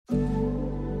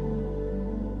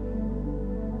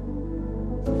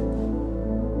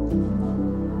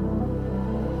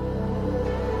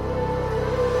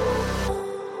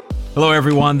Hello,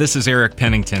 everyone. This is Eric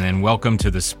Pennington, and welcome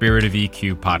to the Spirit of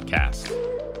EQ podcast.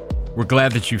 We're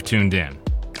glad that you've tuned in.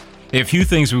 A few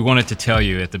things we wanted to tell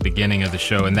you at the beginning of the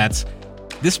show, and that's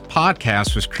this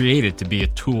podcast was created to be a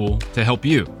tool to help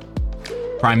you,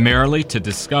 primarily to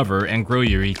discover and grow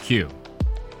your EQ.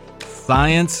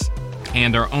 Science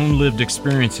and our own lived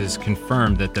experiences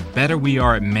confirm that the better we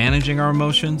are at managing our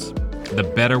emotions,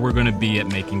 the better we're going to be at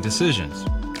making decisions,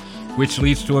 which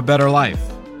leads to a better life.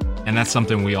 And that's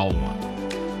something we all want.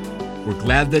 We're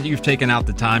glad that you've taken out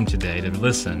the time today to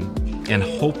listen and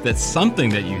hope that something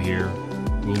that you hear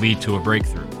will lead to a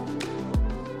breakthrough.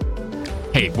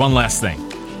 Hey, one last thing.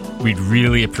 We'd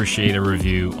really appreciate a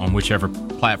review on whichever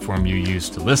platform you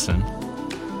use to listen.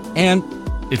 And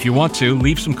if you want to,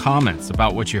 leave some comments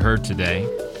about what you heard today,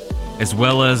 as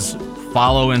well as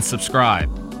follow and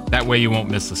subscribe. That way you won't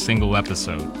miss a single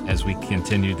episode as we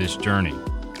continue this journey.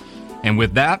 And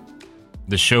with that,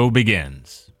 the show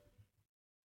begins.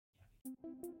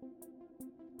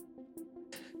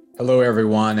 Hello,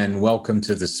 everyone, and welcome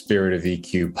to the Spirit of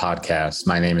EQ podcast.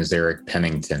 My name is Eric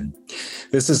Pennington.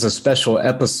 This is a special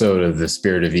episode of the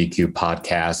Spirit of EQ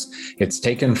podcast. It's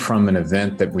taken from an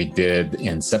event that we did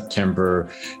in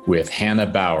September with Hannah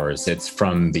Bowers. It's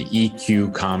from the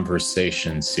EQ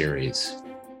Conversation series.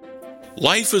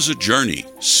 Life is a journey.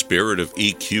 Spirit of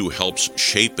EQ helps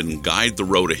shape and guide the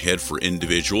road ahead for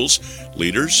individuals,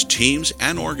 leaders, teams,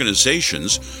 and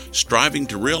organizations striving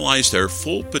to realize their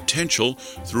full potential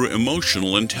through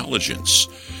emotional intelligence.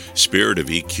 Spirit of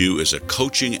EQ is a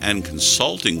coaching and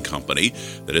consulting company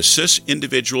that assists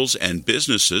individuals and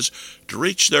businesses to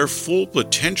reach their full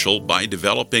potential by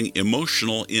developing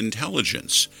emotional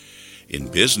intelligence. In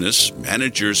business,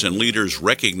 managers and leaders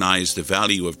recognize the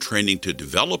value of training to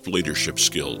develop leadership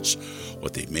skills.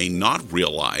 What they may not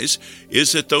realize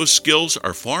is that those skills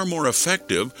are far more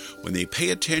effective when they pay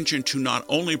attention to not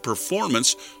only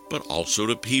performance, but also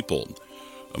to people.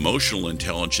 Emotional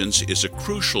intelligence is a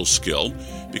crucial skill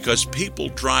because people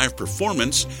drive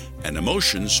performance and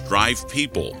emotions drive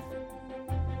people.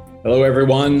 Hello,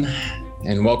 everyone,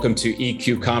 and welcome to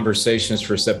EQ Conversations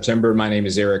for September. My name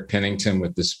is Eric Pennington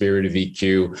with the Spirit of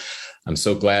EQ. I'm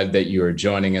so glad that you are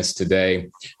joining us today,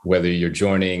 whether you're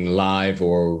joining live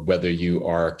or whether you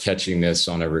are catching this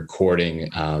on a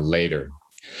recording later.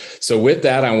 So with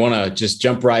that, I want to just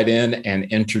jump right in and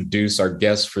introduce our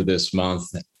guest for this month,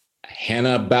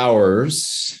 Hannah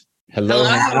Bowers. Hello,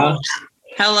 Hannah.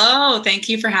 Hello. Thank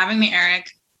you for having me,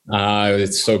 Eric.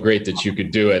 It's so great that you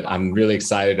could do it. I'm really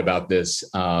excited about this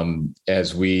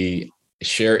as we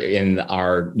share in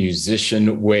our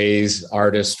musician ways,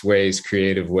 artist ways,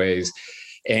 creative ways.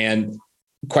 And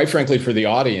quite frankly, for the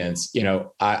audience,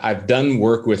 I've done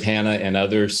work with Hannah in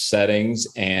other settings,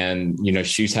 and,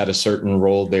 she's had a certain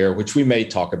role there, which we may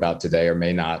talk about today or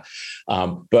may not.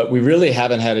 But we really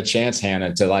haven't had a chance,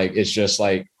 Hannah, to it's just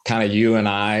kind of you and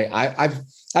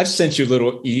I've sent you a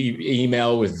little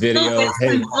email with video.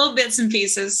 Little bits and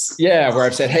pieces. Yeah, where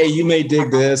I've said, hey, you may dig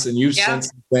this, and you've sent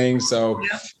some things. So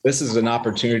this is an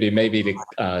opportunity maybe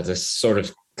to sort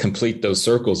of complete those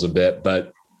circles a bit.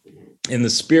 But in the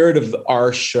spirit of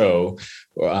our show,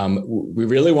 we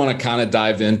really want to kind of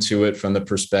dive into it from the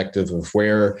perspective of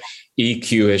where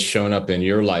EQ has shown up in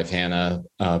your life, Hannah,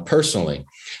 personally,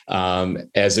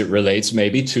 as it relates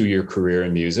maybe to your career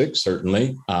in music,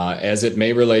 certainly, as it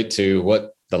may relate to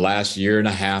what the last year and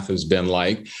a half has been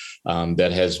like,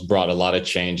 that has brought a lot of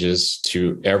changes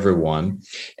to everyone.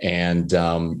 And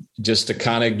just to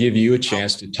kind of give you a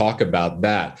chance to talk about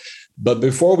that. But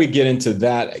before we get into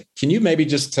that, can you maybe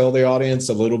just tell the audience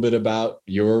a little bit about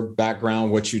your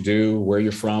background, what you do, where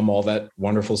you're from, all that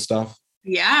wonderful stuff?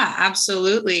 Yeah,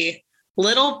 absolutely.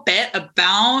 Little bit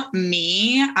about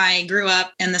me. I grew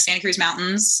up in the Santa Cruz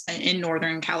Mountains in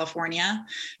Northern California.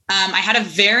 I had a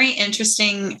very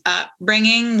interesting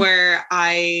upbringing where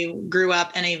I grew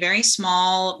up in a very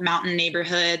small mountain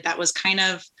neighborhood that was kind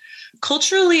of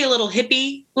culturally a little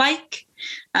hippie-like.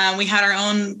 We had our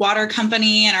own water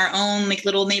company and our own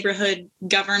little neighborhood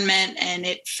government, and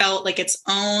it felt like its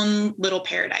own little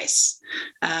paradise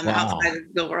outside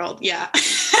of the world. Yeah.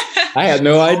 I had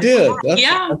no idea.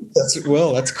 That's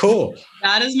cool.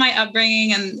 That is my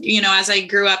upbringing. And, as I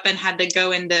grew up and had to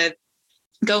go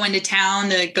into town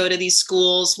to go to these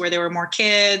schools where there were more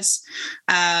kids,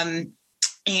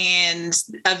 and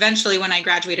eventually when I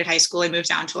graduated high school, I moved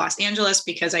down to Los Angeles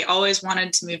because I always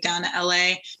wanted to move down to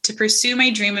LA to pursue my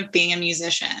dream of being a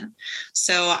musician.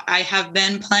 So I have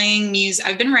been playing music.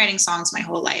 I've been writing songs my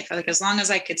whole life. As long as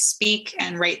I could speak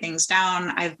and write things down,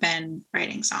 I've been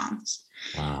writing songs.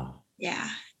 Wow. Yeah.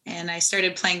 And I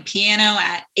started playing piano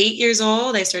at 8 years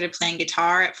old. I started playing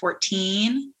guitar at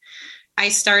 14. I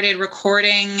started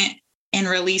recording and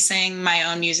releasing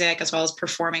my own music as well as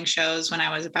performing shows when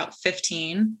I was about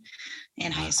 15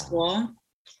 in high school,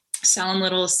 selling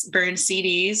little burned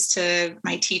CDs to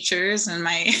my teachers and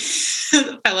my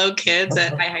fellow kids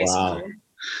at my high school.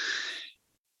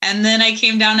 And then I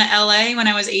came down to LA when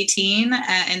I was 18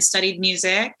 and studied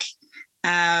music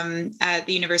at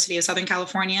the University of Southern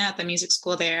California at the music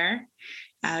school there.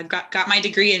 Got my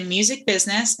degree in music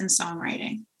business and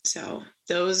songwriting. So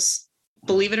those,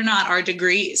 believe it or not, are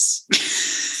degrees.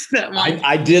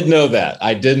 I did know that.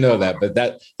 But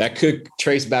that could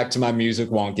trace back to my music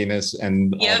wonkiness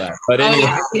and all that. But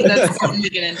anyway, that's something to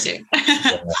get into.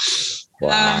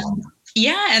 Wow.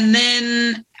 And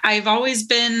then I've always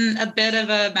been a bit of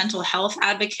a mental health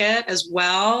advocate as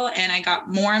well. And I got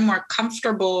more and more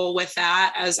comfortable with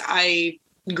that as I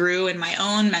grew in my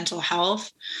own mental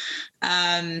health.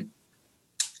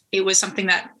 It was something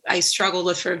that I struggled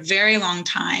with for a very long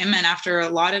time. And after a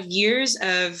lot of years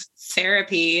of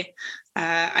therapy,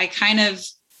 I kind of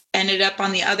ended up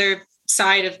on the other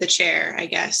side of the chair, I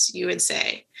guess you would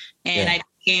say. And I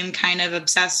became kind of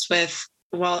obsessed with,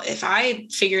 well, if I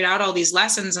figured out all these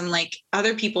lessons and like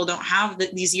other people don't have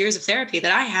these years of therapy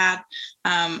that I had,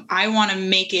 I want to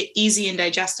make it easy and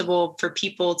digestible for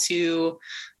people to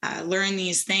learn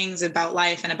these things about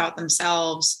life and about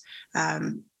themselves,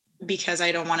 because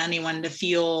I don't want anyone to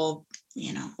feel,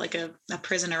 like a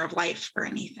prisoner of life or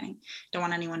anything. Don't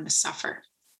want anyone to suffer.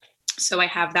 So I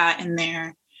have that in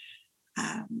there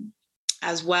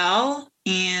as well.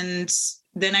 And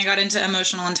then I got into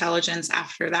emotional intelligence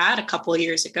after that a couple of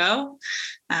years ago.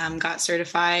 Got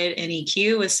certified in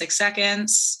EQ with 6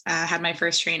 seconds. Had my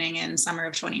first training in summer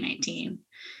of 2019.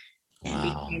 And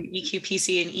became EQ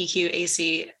PC and EQ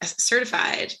AC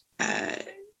certified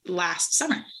last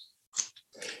summer.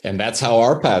 And that's how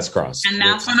our paths crossed. And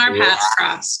that's when our paths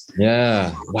crossed.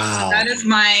 Yeah. Wow. So that is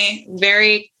my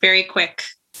very, very quick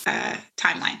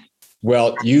timeline.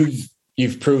 Well,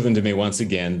 you've proven to me once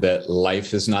again that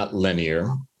life is not linear.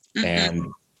 Mm-hmm.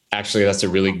 And actually, that's a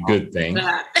really good thing.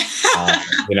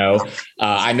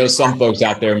 I know some folks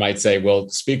out there might say, well,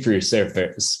 speak for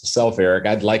yourself, Eric.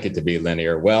 I'd like it to be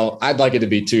linear. Well, I'd like it to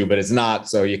be too, but it's not.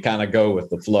 So you kind of go with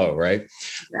the flow, right?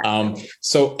 Exactly.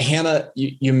 So Hannah,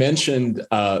 you mentioned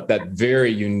that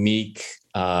very unique,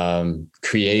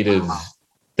 creative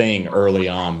thing early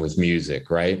on with music,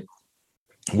 right?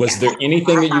 Was there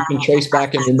anything that you can trace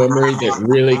back in your memory that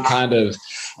really kind of,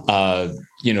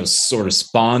 sort of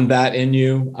spawned that in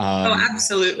you?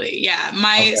 Absolutely. Yeah.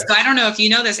 So I don't know if you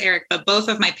know this, Eric, but both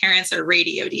of my parents are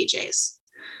radio DJs.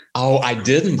 Oh, I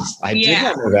didn't. I did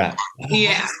not know that.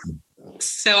 Yeah.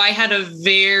 So I had a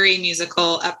very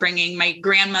musical upbringing. My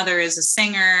grandmother is a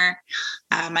singer.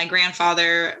 My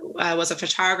grandfather was a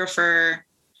photographer.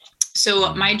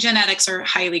 So my genetics are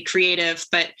highly creative,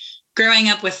 but growing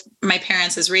up with my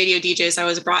parents as radio DJs, I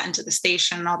was brought into the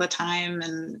station all the time.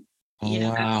 And, such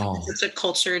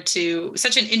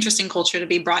an interesting culture to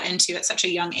be brought into at such a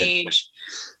young age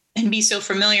and be so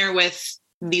familiar with,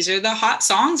 these are the hot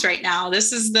songs right now.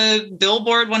 This is the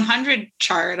Billboard 100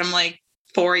 chart. I'm like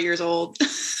 4 years old.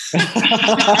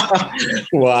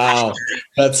 Wow.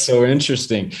 That's so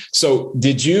interesting. So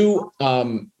did you,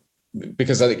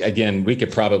 because again, we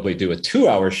could probably do a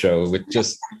 2-hour show with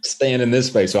just staying in this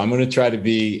space. So I'm going to try to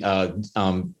be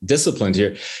disciplined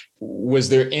here. Was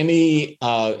there any,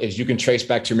 as you can trace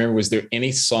back to your memory, was there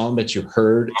any song that you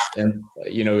heard and,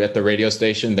 at the radio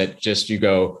station that just you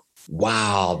go,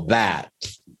 wow, that?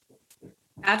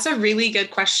 That's a really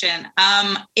good question.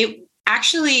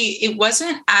 It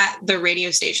wasn't at the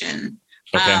radio station,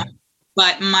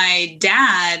 but my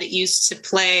dad used to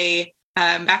play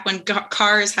back when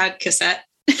cars had cassette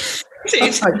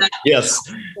tapes. Yes.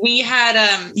 He had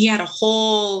a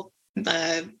whole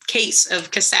case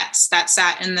of cassettes that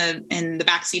sat in the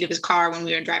back seat of his car when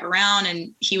we would drive around,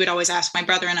 and he would always ask my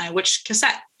brother and I, which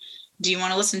cassette do you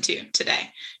want to listen to today?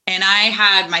 And I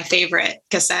had my favorite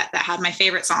cassette that had my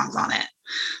favorite songs on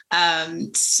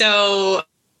it. So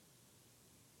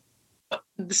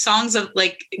the songs of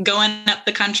like Going Up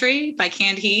the Country by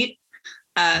Canned Heat,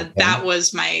 that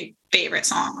was my favorite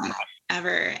song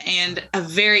ever. And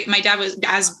my dad was,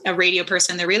 as a radio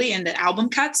person, they're really into album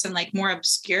cuts and like more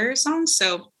obscure songs.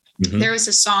 So there was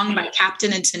a song by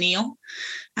Captain and Tennille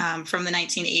from the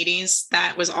 1980s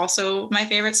that was also my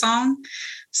favorite song.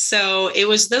 So it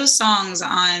was those songs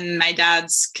on my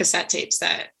dad's cassette tapes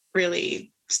that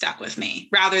really stuck with me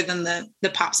rather than the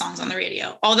pop songs on the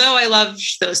radio. Although I love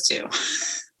those too.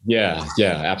 Yeah,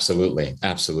 absolutely.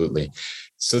 Absolutely.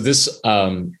 So this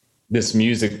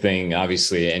music thing,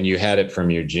 obviously, and you had it from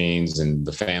your genes and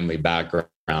the family background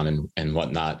and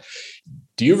whatnot.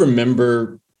 do you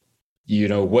remember,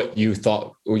 what you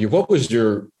thought, or what was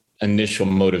your initial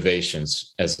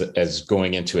motivations as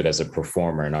going into it as a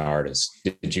performer and artist?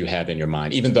 Did you have in your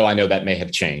mind, even though I know that may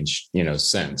have changed,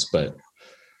 since, but.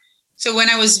 So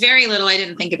when I was very little, I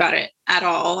didn't think about it at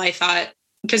all. I thought,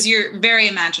 because you're very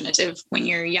imaginative when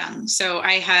you're young. So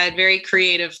I had very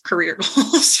creative career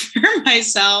goals for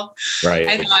myself. Right.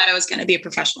 I thought I was going to be a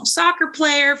professional soccer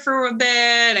player for a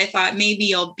bit. I thought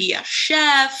maybe I'll be a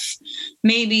chef.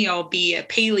 Maybe I'll be a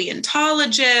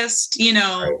paleontologist,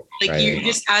 You're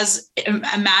just as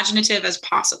imaginative as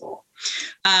possible.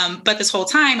 But this whole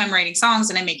time I'm writing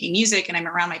songs and I'm making music, and I'm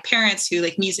around my parents who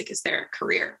music is their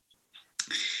career.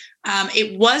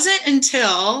 It wasn't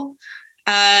until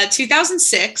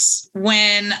 2006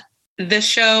 when the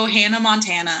show Hannah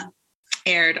Montana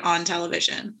aired on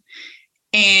television.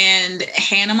 And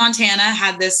Hannah Montana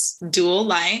had this dual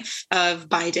life of,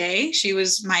 by day, she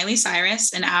was Miley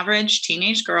Cyrus, an average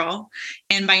teenage girl.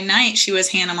 And by night, she was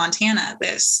Hannah Montana,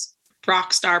 this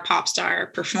rock star, pop star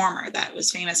performer that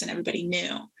was famous and everybody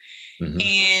knew. Mm-hmm.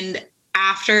 And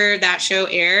after that show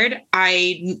aired,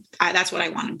 I that's what I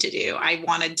wanted to do. I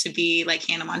wanted to be like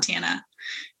Hannah Montana.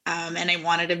 And I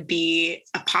wanted to be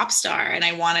a pop star. And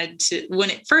I wanted to, when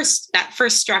that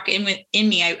first struck in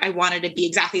me, I wanted to be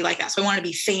exactly like that. So I wanted to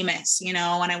be famous, and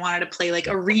I wanted to play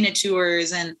arena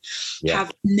tours and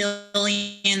have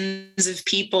millions of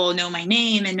people know my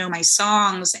name and know my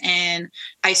songs. And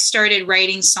I started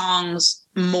writing songs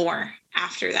more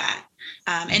after that,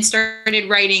 and started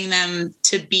writing them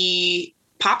to be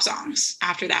pop songs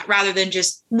after that, rather than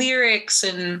just lyrics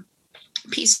and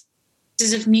pieces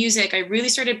of music. I really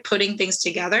started putting things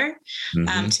together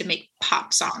to make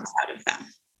pop songs out of them.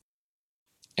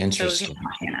 Interesting.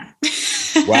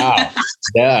 So, wow.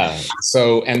 Yeah.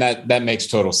 So, and that makes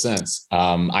total sense.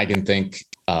 I can think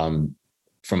from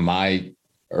my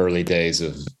early days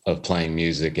of playing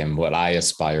music and what I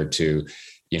aspired to,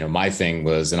 my thing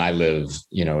was, and I live,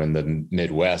 in the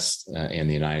Midwest in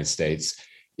the United States,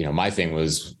 my thing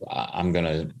was, I'm going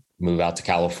to move out to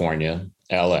California,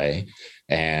 LA,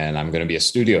 and I'm going to be a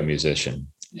studio musician.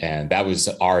 And that was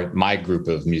my group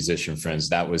of musician friends.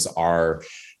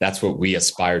 That's what we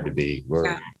aspired to be.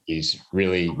 We're these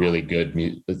really, really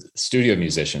good studio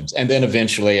musicians. And then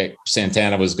eventually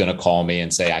Santana was going to call me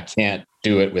and say, I can't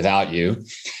do it without you.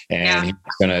 And he's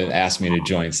going to ask me to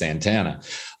join Santana.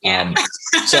 Yeah.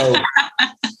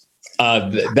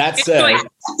 That said,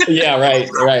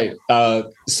 right.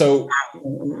 So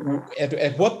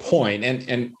at what point,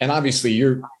 and obviously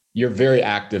you're very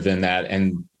active in that,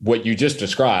 and what you just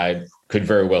described could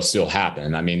very well still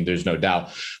happen. I mean, there's no doubt,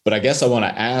 but I guess I want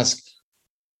to ask,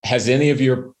 has any of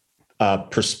your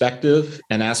perspective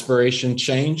and aspiration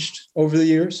changed over the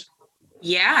years?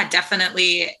 Yeah,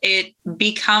 definitely. It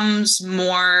becomes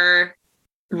more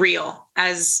real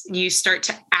as you start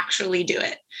to actually do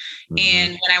it. Mm-hmm.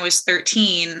 And when I was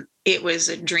 13, it was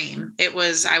a dream. I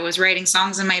was writing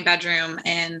songs in my bedroom,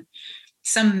 and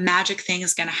some magic thing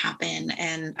is going to happen,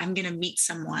 and I'm going to meet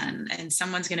someone, and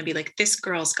someone's going to be like, this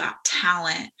girl's got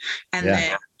talent. And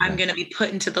then I'm going to be put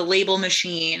into the label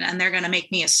machine, and they're going to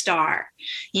make me a star,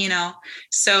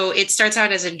 So it starts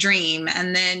out as a dream,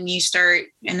 and then I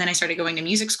started going to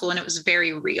music school, and it was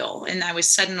very real. And I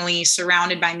was suddenly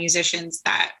surrounded by musicians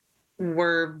that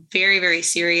were very, very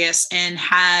serious and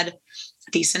had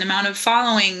decent amount of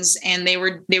followings, and they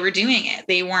were doing it.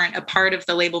 They weren't a part of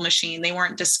the label machine. They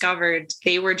weren't discovered.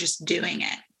 They were just doing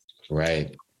it.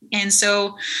 Right. And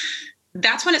so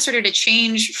that's when it started to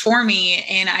change for me.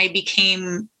 And I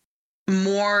became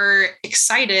more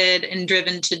excited and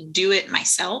driven to do it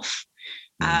myself,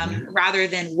 rather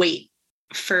than wait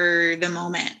for the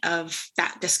moment of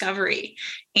that discovery.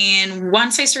 And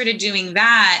once I started doing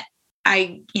that,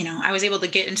 I was able to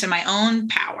get into my own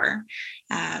power,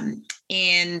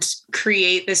 and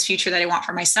create this future that I want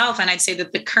for myself. And I'd say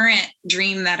that the current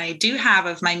dream that I do have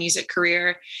of my music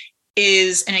career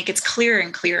is, and it gets clearer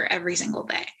and clearer every single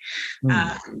day.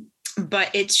 But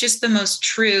it's just the most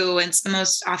true, and it's the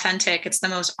most authentic, it's the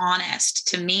most honest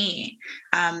to me,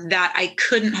 that I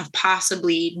couldn't have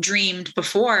possibly dreamed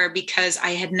before, because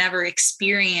I had never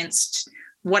experienced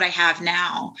what I have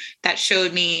now that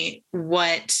showed me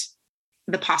what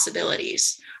the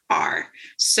possibilities are.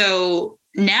 So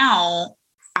now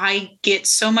I get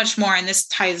so much more, and this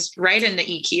ties right into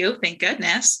EQ, thank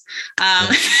goodness.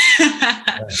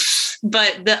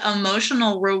 But the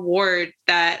emotional reward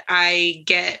that I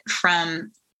get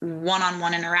from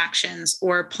one-on-one interactions,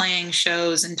 or playing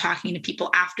shows and talking to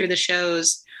people after the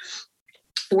shows,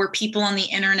 or people on the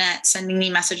internet sending me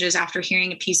messages after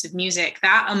hearing a piece of music,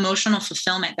 that emotional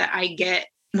fulfillment that I get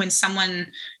when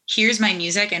someone hears my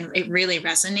music and it really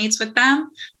resonates with them,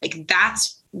 like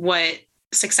that's what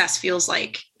success feels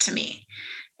like to me.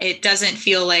 It doesn't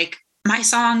feel like my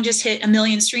song just hit 1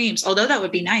 million streams, although that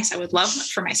would be nice. I would love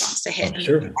for my songs to hit 1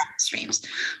 million streams.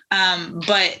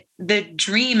 But the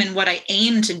dream and what I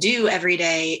aim to do every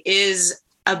day is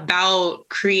about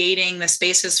creating the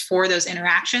spaces for those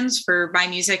interactions for my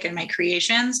music and my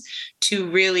creations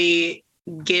to really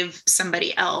give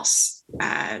somebody else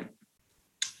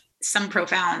some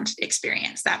profound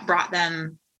experience that brought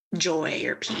them joy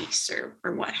or peace or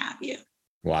what have you.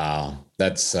 Wow.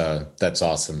 That's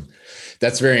awesome.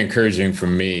 That's very encouraging for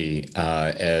me,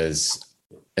 as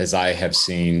I have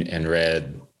seen and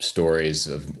read stories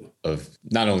of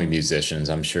not only musicians,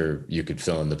 I'm sure you could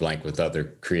fill in the blank with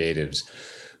other creatives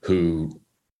who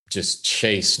just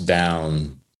chased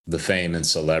down the fame and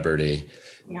celebrity.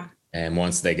 Yeah. And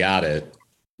once they got it,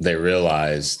 they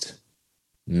realized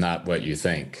not what you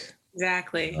think.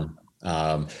 Exactly.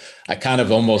 I kind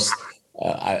of almost,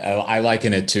 I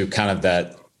liken it to kind of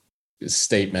that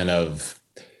statement of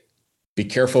be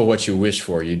careful what you wish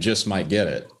for. You just might get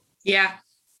it. Yeah,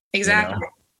 exactly.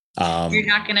 You know? You're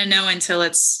not going to know until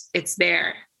it's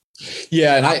there.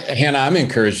 Yeah. And Hannah, I'm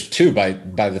encouraged too by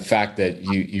the fact that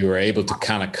you were able to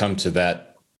kind of come to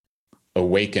that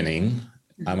awakening.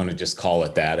 I'm going to just call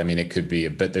it that. I mean, it could be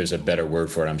there's a better word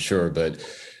for it, I'm sure, but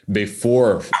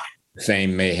before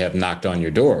fame may have knocked on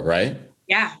your door, right?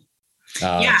 Yeah.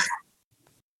 Yeah.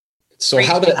 So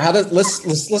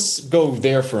let's go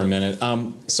there for a minute.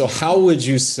 So how would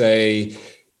you say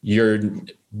you're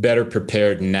better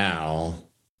prepared now?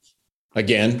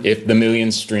 Again, if the 1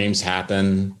 million streams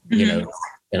happen, you know,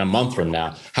 in a month from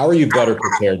now, how are you better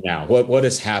prepared now? What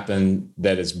has happened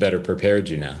that has better prepared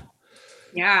you now?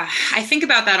 Yeah, I think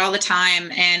about that all the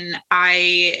time, and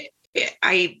I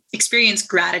experience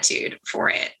gratitude for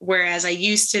it. Whereas I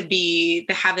used to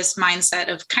have this mindset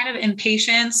of kind of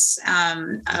impatience,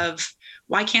 of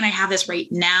why can't I have this right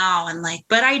now? And like,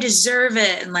 but I deserve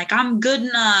it. And like, I'm good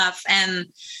enough. And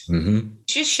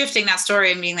just shifting that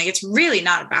story and being like, it's really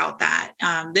not about that.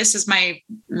 This is my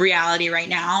reality right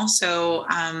now. So,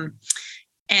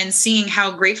 and seeing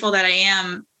how grateful that I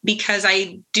am, because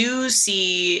I do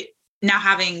see now,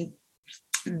 having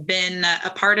been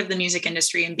a part of the music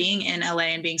industry and being in LA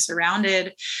and being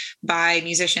surrounded by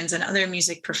musicians and other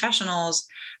music professionals,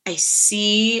 I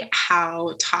see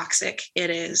how toxic it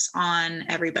is on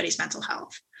everybody's mental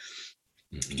health.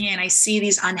 And I see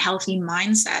these unhealthy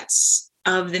mindsets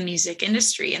of the music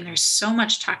industry, and there's so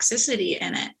much toxicity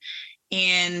in it.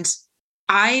 And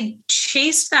I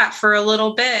chased that for a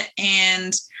little bit,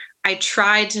 and I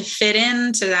tried to fit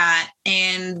into that.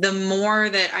 And the more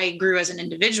that I grew as an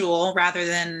individual, rather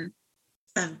than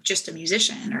just a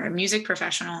musician or a music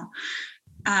professional,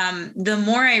 the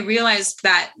more I realized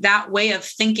that that way of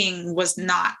thinking was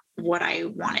not what I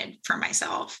wanted for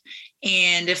myself.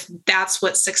 And if that's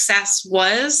what success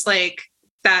was, like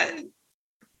that,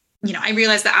 you know, I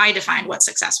realized that I defined what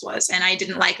success was, and I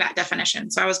didn't like that definition.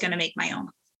 So I was going to make my own.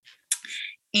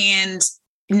 And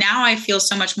now I feel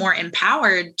so much more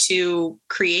empowered to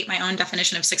create my own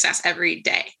definition of success every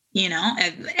day. You know,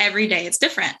 every day it's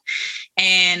different.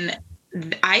 And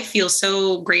I feel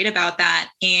so great about that.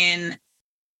 And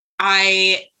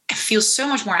I feel so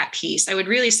much more at peace. I would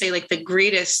really say like the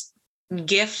greatest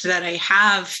gift that I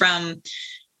have from,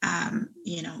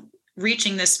 you know,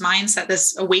 reaching this mindset,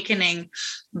 this awakening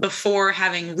before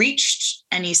having reached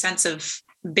any sense of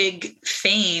big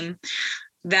fame,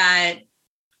 that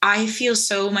I feel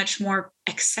so much more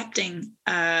accepting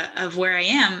of where I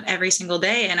am every single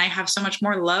day. And I have so much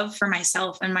more love for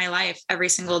myself and my life every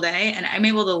single day. And I'm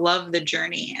able to love the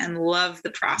journey and love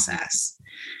the process.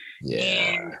 Yeah.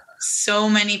 And so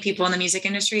many people in the music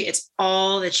industry, it's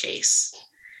all the chase.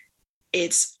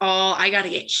 It's all, I got to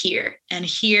get here. And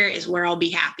here is where I'll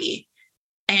be happy.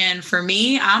 And for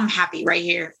me, I'm happy right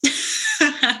here.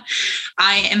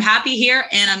 I am happy here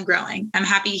and I'm growing. I'm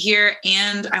happy here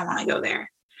and I want to go there.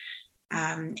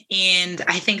 And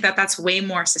I think that that's way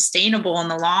more sustainable in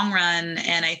the long run.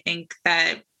 And I think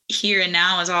that here and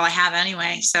now is all I have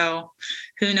anyway. So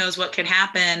who knows what could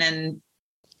happen. And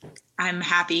I'm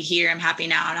happy here. I'm happy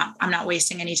now. I'm not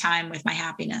wasting any time with my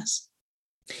happiness.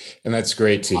 And that's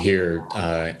great to hear.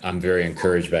 I'm very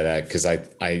encouraged by that, because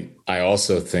I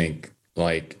also think,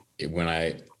 like, when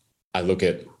I look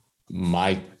at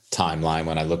my timeline,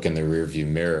 when I look in the rearview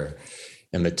mirror,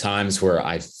 and the times where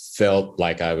I felt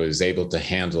like I was able to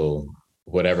handle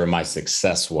whatever my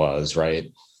success was,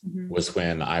 right, was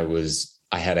when I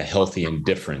had a healthy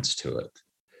indifference to it,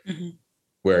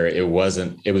 where it was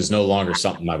no longer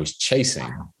something I was chasing.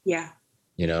 Yeah.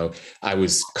 You know, I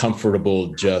was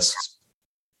comfortable just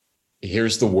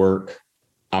here's the work.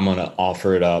 I'm going to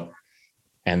offer it up,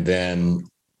 and then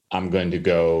I'm going to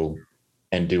go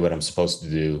and do what I'm supposed to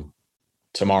do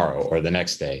tomorrow or the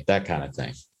next day, that kind of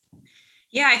thing.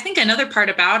 Yeah, I think another part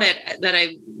about it that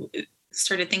I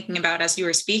started thinking about as you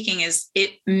were speaking is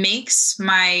it makes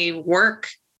my work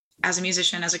as a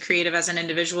musician, as a creative, as an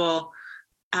individual,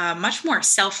 much more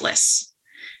selfless,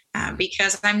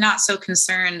 because I'm not so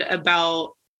concerned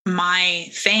about my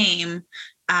fame.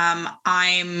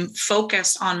 I'm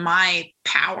focused on my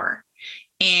power.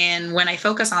 And when I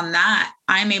focus on that,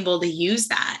 I'm able to use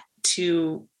that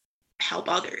to help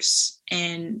others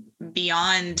and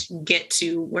beyond get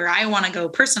to where I want to go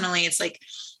personally. It's like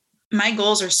my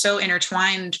goals are so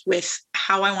intertwined with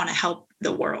how I want to help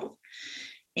the world.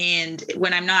 And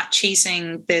when I'm not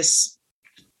chasing this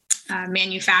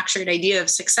manufactured idea of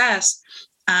success,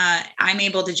 I'm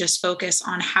able to just focus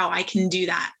on how I can do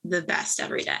that the best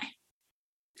every day.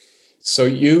 So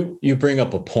you bring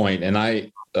up a point, and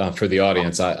I, for the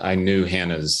audience, I knew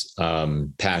Hannah's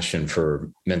passion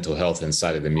for mental health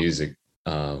inside of the music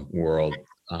world.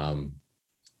 And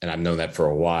I've known that for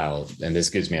a while, and this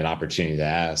gives me an opportunity to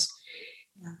ask.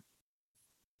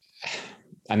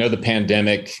 I know the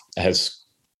pandemic has,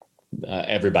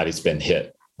 everybody's been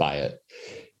hit by it.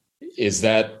 Is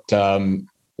that,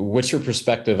 what's your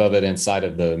perspective of it inside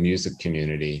of the music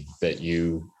community that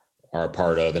you are a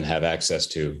part of and have access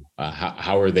to?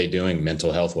 How are they doing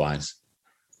mental health wise?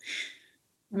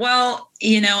 Well,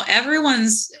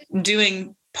 everyone's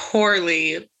doing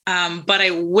poorly, but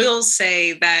I will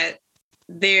say that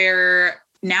they're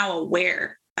now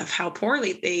aware of how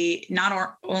poorly they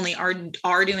not only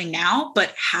are doing now,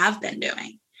 but have been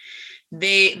doing.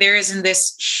 There is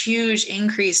this huge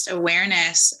increased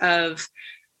awareness of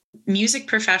music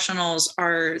professionals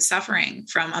are suffering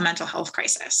from a mental health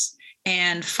crisis.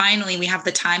 And finally, we have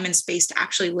the time and space to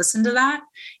actually listen to that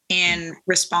and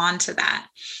respond to that.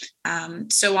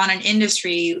 So on an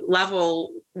industry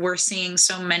level, we're seeing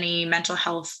so many mental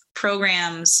health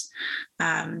programs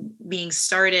being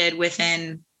started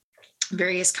within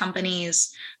various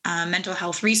companies, mental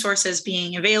health resources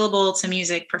being available to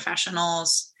music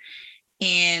professionals.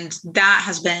 And that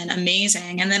has been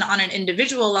amazing. And then on an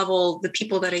individual level, the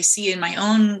people that I see in my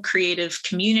own creative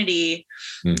community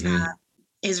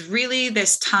is really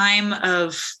this time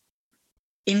of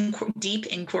deep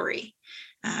inquiry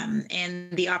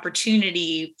and the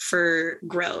opportunity for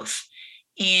growth.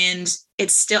 And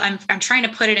it's still, I'm trying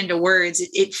to put it into words.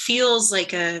 It feels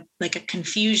like a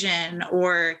confusion,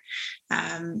 or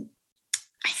I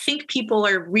think people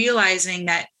are realizing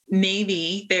that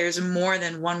maybe there's more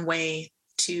than one way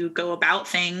to go about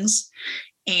things.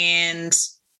 And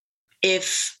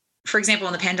if, for example,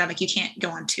 in the pandemic, you can't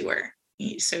go on tour,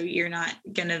 so you're not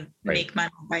going to make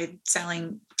money by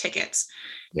selling tickets.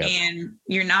 Yep. And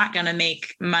you're not going to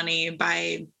make money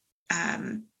by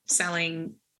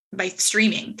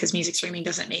streaming, because music streaming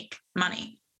doesn't make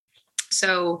money.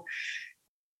 So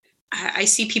I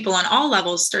see people on all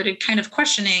levels started kind of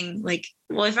questioning, like,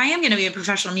 well, if I am going to be a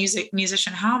professional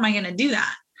musician, how am I going to do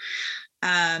that?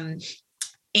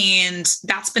 And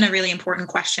that's been a really important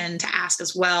question to ask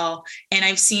as well. And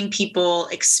I've seen people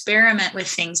experiment with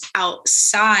things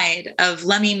outside of,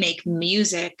 let me make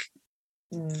music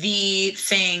the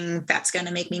thing that's going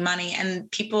to make me money.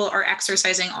 And people are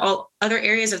exercising all other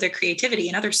areas of their creativity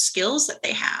and other skills that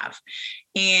they have.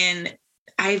 And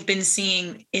I've been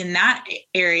seeing in that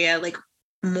area, like,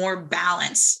 more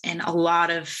balance in a lot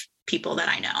of people that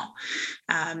I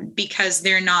know, because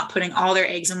they're not putting all their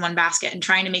eggs in one basket and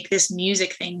trying to make this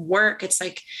music thing work. It's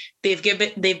like they've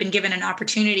been given an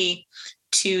opportunity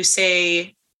to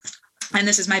say, and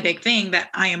this is my big thing, that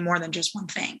I am more than just one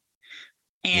thing.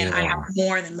 And I have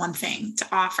more than one thing to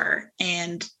offer.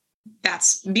 And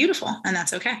that's beautiful. And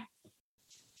that's okay.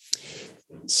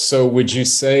 So would you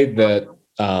say that,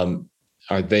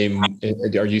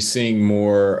 are you seeing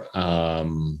more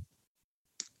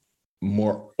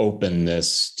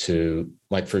openness to,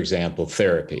 like, for example,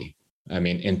 therapy? I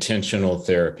mean, intentional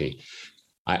therapy.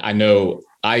 I know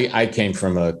I came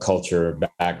from a culture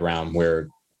background where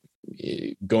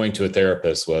going to a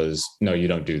therapist was, no, you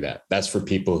don't do that. That's for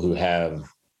people who have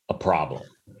a problem.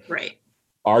 Right.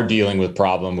 Our dealing with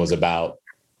problem was about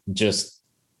just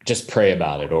pray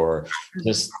about it, or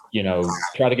just,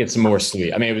 try to get some more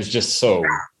sleep. I mean, it was just so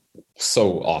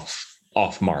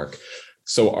off mark.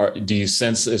 So do you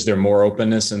sense, is there more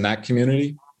openness in that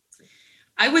community?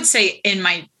 I would say in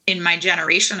my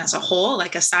generation as a whole,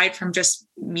 like, aside from just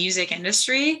music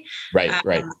industry,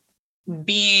 right.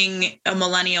 Being a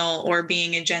millennial or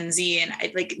being a Gen Z, and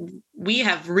we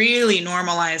have really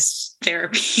normalized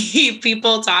therapy.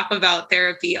 People talk about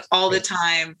therapy all the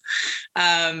time.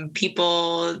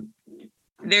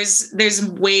 There's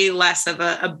way less of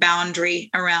a boundary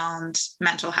around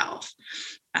mental health.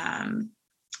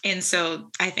 And so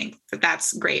I think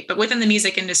that's great. But within the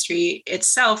music industry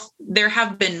itself, there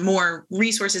have been more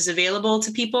resources available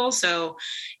to people.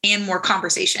 And more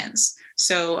conversations.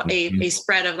 So a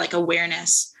spread of like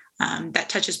awareness that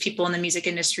touches people in the music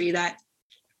industry that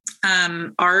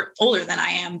are older than I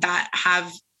am, that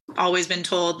have always been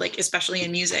told, like, especially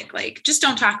in music, like, just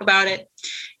don't talk about it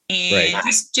and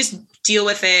just deal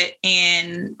with it.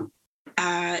 And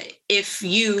if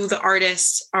you, the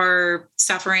artist, are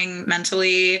suffering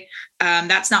mentally,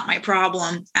 that's not my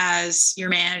problem as your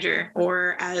manager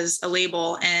or as a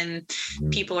label. And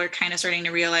people are kind of starting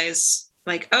to realize,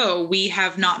 like, oh, we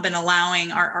have not been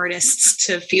allowing our artists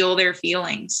to feel their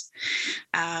feelings.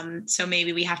 So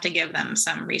maybe we have to give them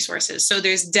some resources. So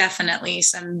there's definitely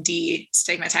some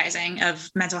destigmatizing of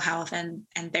mental health and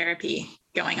therapy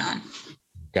going on.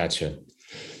 Gotcha.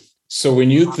 So when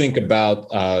you think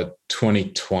about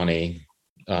 2020,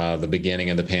 the beginning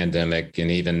of the pandemic,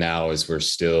 and even now as we're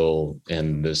still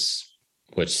in this,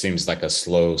 which seems like a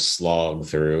slow slog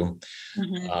through,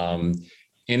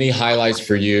 any highlights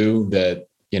for you that,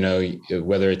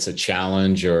 whether it's a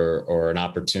challenge or an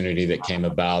opportunity that came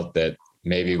about that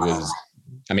maybe was,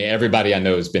 everybody I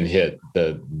know has been hit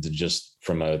just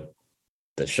from the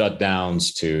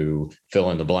shutdowns to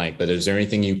fill in the blank, but is there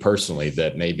anything you personally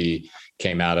that maybe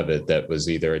came out of it that was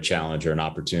either a challenge or an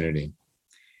opportunity?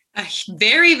 A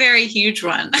very, very huge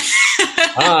one.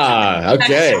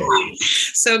 Okay.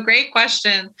 So great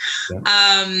question.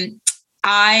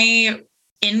 Yeah.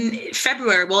 In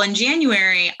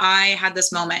January, I had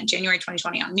this moment, January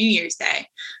 2020, on New Year's Day.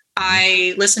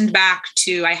 I listened back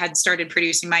I had started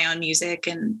producing my own music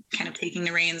and kind of taking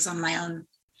the reins on my own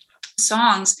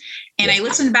songs. And I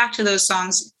listened back to those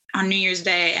songs on New Year's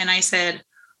Day and I said,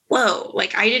 whoa,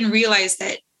 like, I didn't realize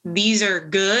that these are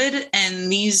good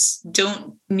and these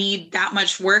don't need that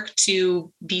much work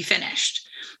to be finished.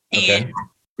 Okay. And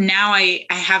now I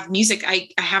have music. I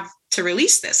have to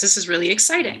release this. This is really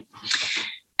exciting.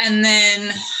 And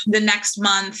then the next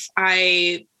month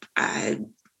I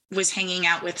was hanging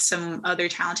out with some other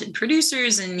talented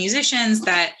producers and musicians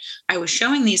that I was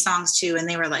showing these songs to, and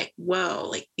they were like, whoa,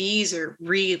 like, these are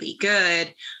really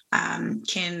good.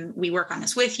 Can we work on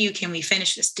this with you? Can we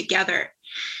finish this together?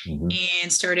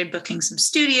 And started booking some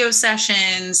studio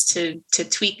sessions to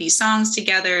tweak these songs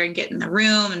together and get in the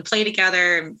room and play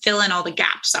together and fill in all the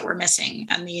gaps that were missing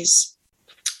on these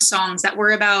songs that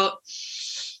were about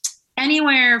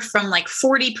anywhere from like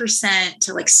 40%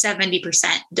 to like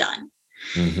 70% done.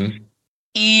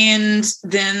 And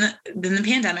then the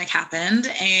pandemic happened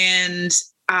and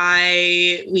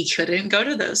we couldn't go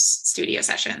to those studio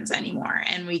sessions anymore,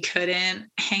 and we couldn't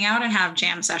hang out and have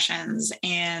jam sessions.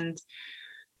 And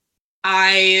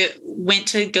I went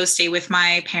to go stay with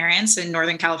my parents in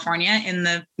Northern California in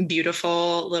the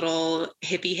beautiful little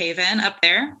hippie haven up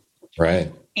there.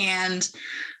 Right. And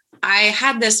I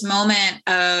had this moment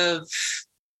of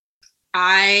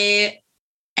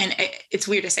and it's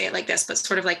weird to say it like this, but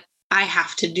sort of like, I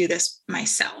have to do this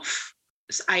myself.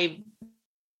 I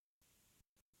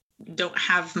don't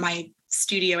have my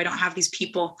studio. I don't have these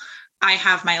people. I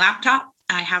have my laptop.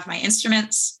 I have my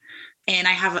instruments. And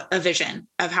I have a vision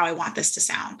of how I want this to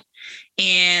sound.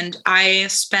 And I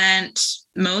spent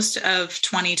most of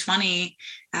 2020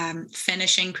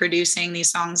 finishing producing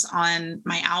these songs on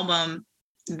my album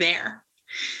there.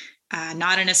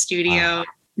 Not in a studio,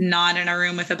 not in a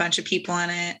room with a bunch of people in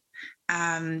it.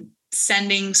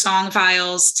 Sending song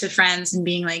files to friends and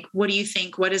being like, what do you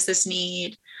think? What does this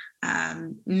need?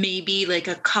 Maybe like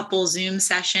a couple Zoom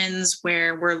sessions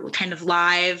where we're kind of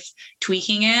live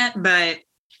tweaking it. But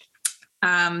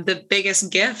the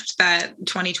biggest gift that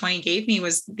 2020 gave me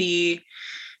was the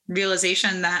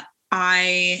realization that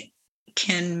I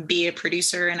can be a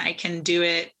producer and I can do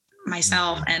it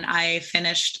myself. And I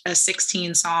finished a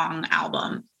 16-song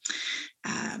album.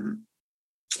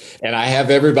 And I have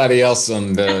everybody else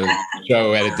on the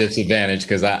show at a disadvantage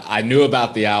because I knew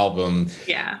about the album.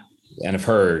 Yeah. And have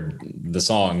heard the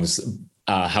songs.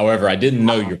 However, I didn't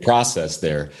know your process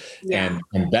there. Yeah.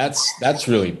 And that's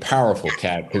really powerful,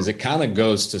 Kat, because it kind of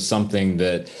goes to something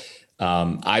that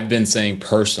I've been saying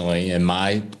personally in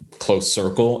my close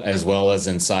circle, as well as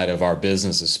inside of our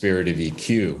business, the Spirit of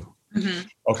EQ.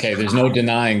 Okay, there's no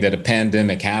denying that a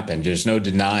pandemic happened. There's no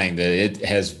denying that it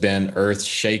has been earth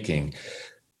shaking.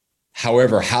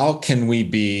 However, how can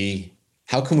we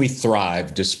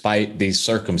thrive despite these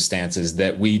circumstances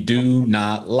that we do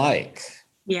not like?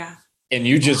 Yeah. And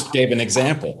you just gave an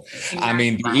example. Exactly. I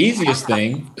mean, the easiest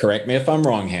thing, correct me if I'm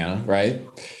wrong, Hannah, right?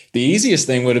 The easiest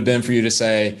thing would have been for you to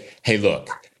say, hey, look,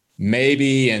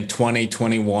 maybe in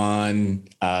 2021,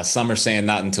 some are saying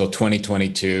not until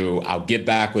 2022, I'll get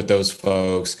back with those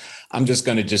folks. I'm just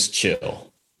going to just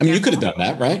chill. I mean, you could have done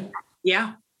that, right?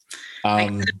 Yeah. I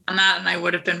could have done that, and I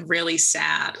would have been really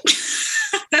sad.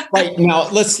 Right. Now,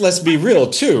 let's be real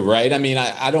too, right? I mean,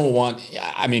 I don't want,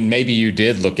 I mean, maybe you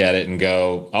did look at it and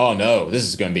go, oh no, this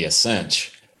is going to be a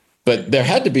cinch. But there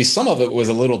had to be some of it was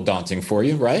a little daunting for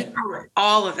you, right?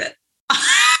 All of it.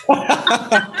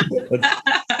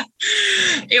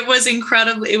 It was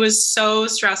incredible. It was so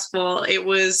stressful. It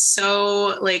was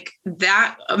so like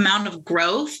that amount of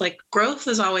growth. Like growth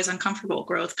is always uncomfortable.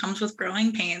 Growth comes with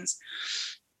growing pains.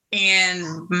 And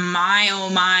oh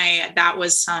my, that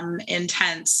was some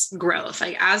intense growth.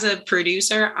 Like as a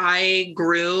producer, I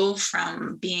grew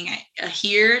from being a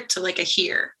here to like a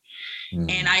here.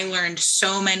 And I learned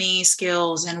so many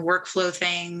skills and workflow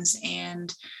things.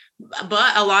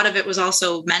 But a lot of it was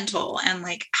also mental and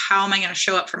like, how am I going to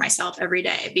show up for myself every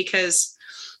day? Because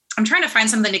I'm trying to find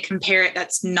something to compare it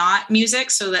that's not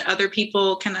music so that other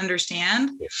people can understand.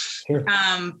 Sure.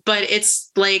 But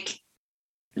it's like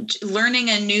learning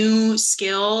a new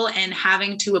skill and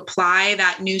having to apply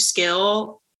that new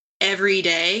skill every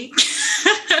day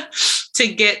to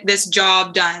get this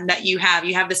job done that you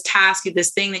have this task,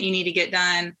 this thing that you need to get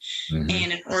done. Mm-hmm.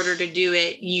 And in order to do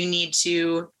it, you need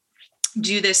to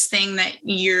do this thing that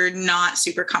you're not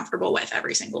super comfortable with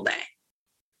every single day.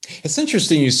 It's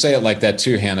interesting you say it like that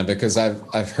too, Hannah, because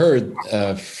I've heard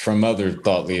from other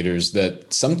thought leaders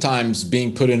that sometimes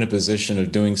being put in a position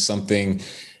of doing something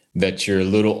that you're a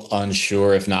little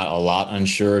unsure, if not a lot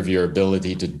unsure of your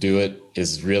ability to do it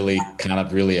is really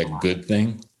a good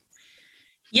thing.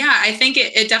 Yeah, I think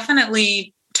it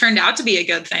definitely turned out to be a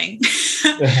good thing.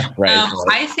 Right.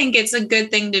 I think it's a good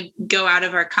thing to go out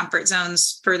of our comfort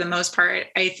zones for the most part.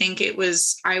 I think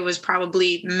I was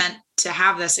probably meant to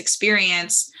have this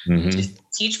experience to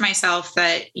teach myself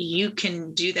that you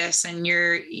can do this and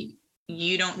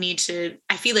you don't need to.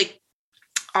 I feel like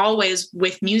always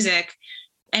with music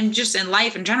and just in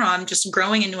life in general, I'm just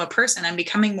growing into a person. I'm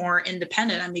becoming more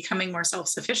independent. I'm becoming more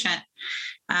self-sufficient.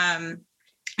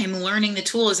 I'm learning the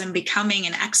tools and becoming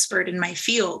an expert in my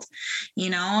field,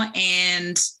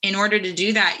 and in order to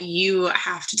do that, you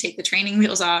have to take the training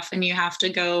wheels off and you have to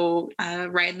go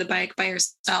ride the bike by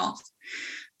yourself.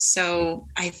 So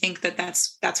I think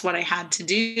that's what I had to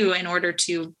do in order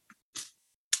to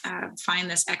find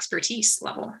this expertise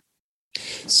level.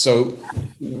 So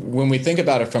when we think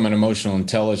about it from an emotional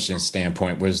intelligence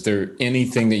standpoint, was there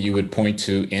anything that you would point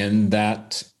to in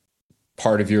that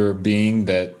part of your being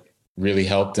that really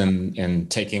helped in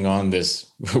taking on this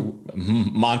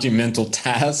monumental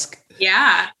task?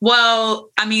 Yeah. Well,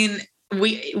 I mean,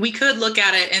 we could look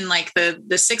at it in like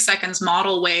the 6 seconds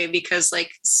model way, because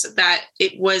like that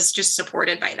it was just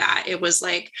supported by that. It was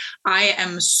like, I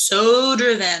am so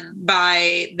driven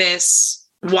by this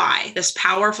why, this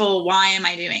powerful, why am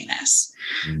I doing this?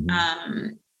 Mm-hmm.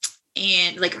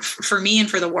 And like for me and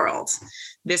for the world,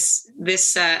 this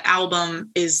album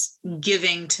is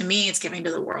giving to me, it's giving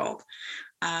to the world.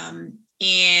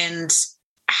 And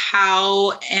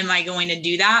how am I going to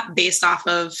do that based off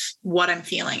of what I'm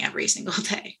feeling every single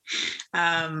day?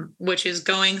 Which is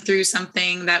going through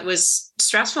something that was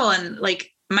stressful, and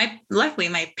like luckily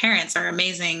my parents are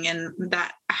amazing, and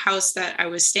that house that I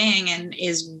was staying in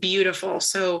is beautiful.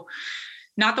 So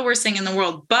not the worst thing in the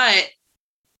world, but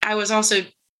I was also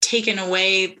taken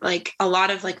away like a lot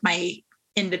of like my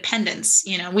independence,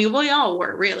 we all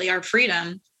were really our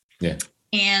freedom. Yeah.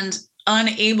 And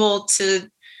unable to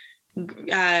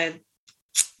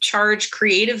charge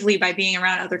creatively by being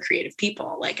around other creative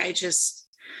people. Like I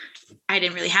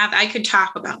didn't really I could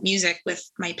talk about music with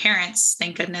my parents,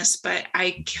 thank goodness, but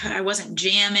I wasn't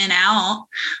jamming out.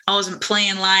 I wasn't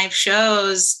playing live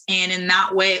shows. And in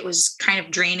that way, it was kind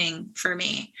of draining for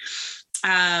me.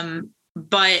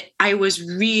 But I was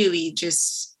really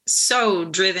just so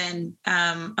driven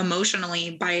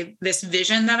emotionally by this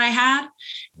vision that I had.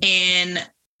 And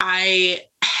I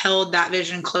held that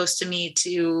vision close to me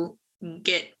to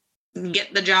get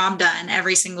the job done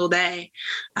every single day,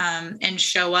 and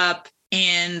show up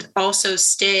and also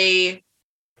stay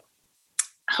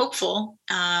hopeful,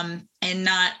 and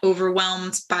not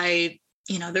overwhelmed by,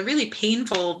 the really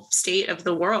painful state of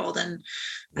the world and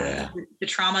the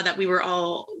trauma that we were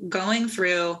all going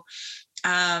through.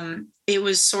 It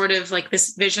was sort of like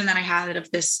this vision that I had of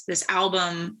this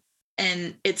album,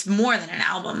 and it's more than an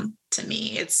album to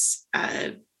me. It's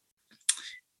a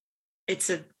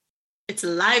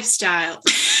lifestyle.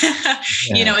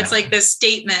 It's like this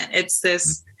statement. It's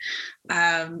this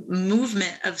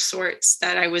movement of sorts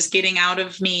that I was getting out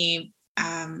of me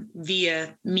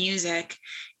via music,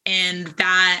 and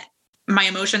that my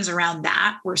emotions around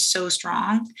that were so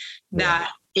strong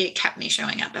that it kept me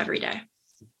showing up every day.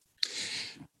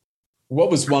 What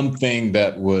was one thing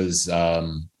that was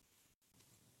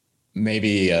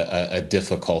maybe a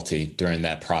difficulty during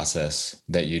that process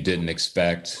that you didn't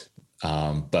expect,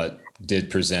 but did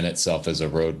present itself as a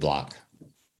roadblock?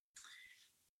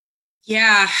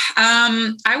 Yeah.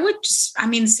 I would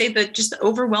say that just the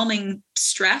overwhelming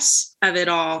stress of it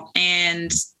all,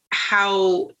 and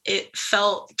how it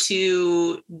felt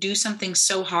to do something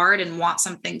so hard and want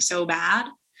something so bad,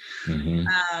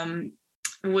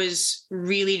 was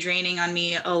really draining on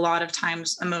me a lot of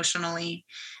times emotionally.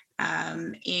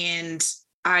 And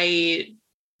I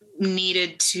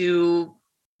needed to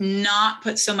not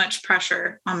put so much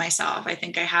pressure on myself. I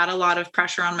think I had a lot of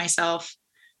pressure on myself.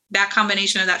 That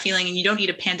combination of that feeling, and you don't need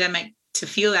a pandemic to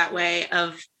feel that way,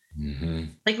 of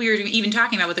like we were even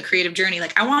talking about with the creative journey,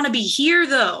 like, I want to be here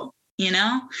though,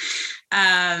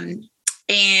 and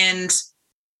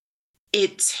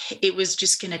it was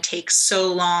just going to take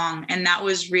so long. And that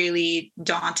was really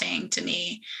daunting to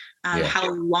me, how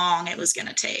long it was going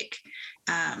to take,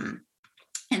 and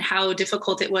how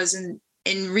difficult it was. And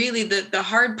really the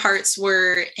hard parts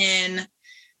were in,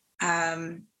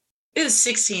 it was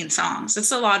 16 songs.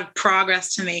 It's a lot of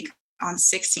progress to make on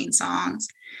 16 songs.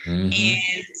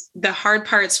 And the hard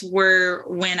parts were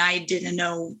when I didn't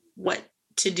know what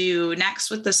to do next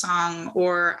with the song,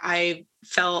 or I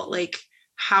felt like,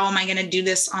 how am I going to do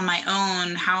this on my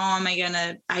own? How am I going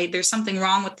to, there's something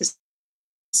wrong with this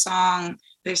song.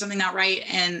 There's something not right.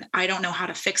 And I don't know how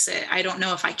to fix it. I don't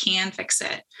know if I can fix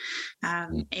it.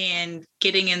 And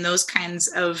getting in those kinds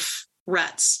of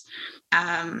ruts.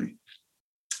 I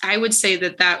would say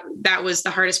that was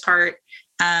the hardest part.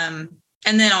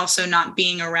 And then also not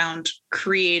being around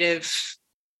creative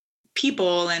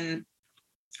people and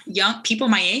young people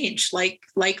my age,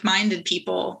 like-minded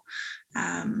people,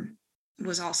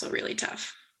 was also really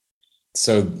tough.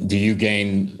 So do you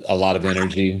gain a lot of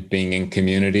energy being in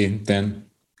community then?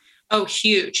 Oh,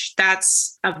 huge.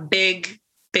 That's a big,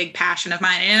 big passion of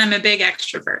mine. And I'm a big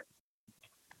extrovert.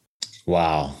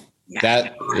 Wow.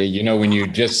 Yeah. When you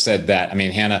just said that, I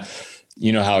mean, Hannah,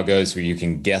 you know how it goes where you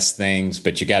can guess things,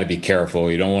 but you got to be careful.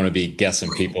 You don't want to be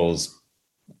guessing people's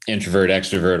introvert,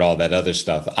 extrovert, all that other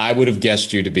stuff. I would have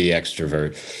guessed you to be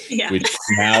extrovert, which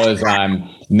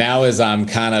now as I'm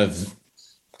kind of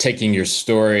taking your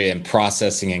story and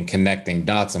processing and connecting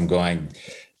dots, I'm going,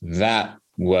 to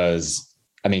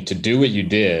do what you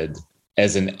did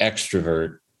as an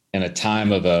extrovert in a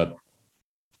time of a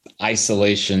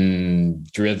isolation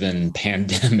driven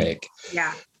pandemic.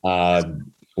 Yeah.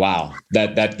 Wow.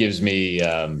 That gives me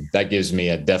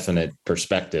a definite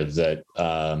perspective that,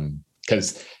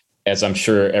 because as I'm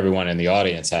sure everyone in the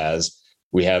audience has,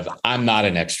 I'm not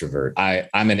an extrovert.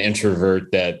 I'm an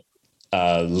introvert that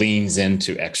leans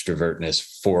into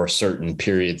extrovertness for certain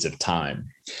periods of time,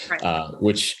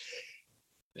 which,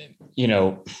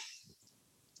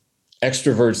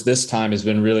 extroverts this time has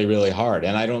been really, really hard.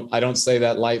 And I don't say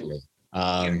that lightly,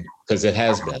 because it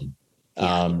has been.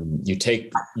 You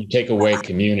take away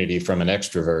community from an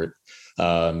extrovert.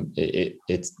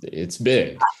 It's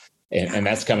big. And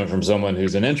that's coming from someone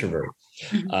who's an introvert.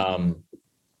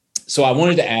 So I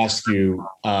wanted to ask you,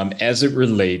 as it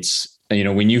relates,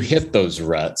 when you hit those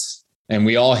ruts, and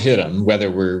we all hit them, whether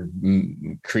we're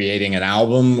creating an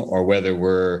album or whether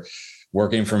we're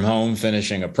working from home,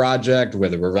 finishing a project,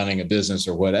 whether we're running a business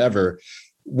or whatever,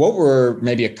 what were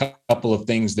maybe a couple of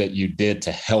things that you did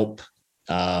to help,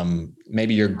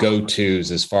 maybe your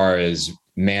go-tos as far as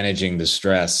managing the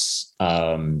stress,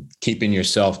 keeping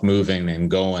yourself moving and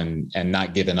going and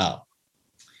not giving up?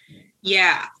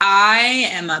 Yeah, I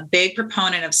am a big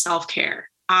proponent of self-care.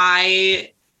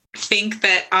 I think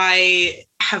that I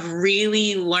have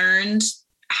really learned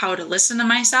how to listen to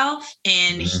myself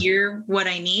and hear what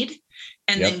I need,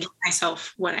 and then give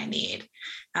myself what I need.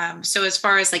 So as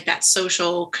far as like that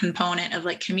social component of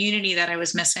like community that I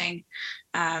was missing,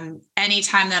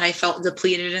 anytime that I felt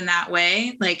depleted in that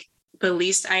way, like the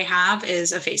least I have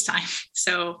is a FaceTime.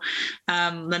 So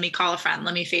let me call a friend,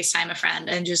 let me FaceTime a friend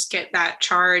and just get that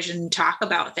charge and talk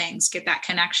about things, get that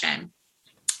connection.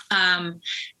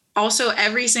 Also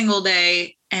every single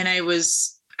day. And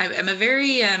I'm a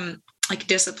very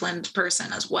disciplined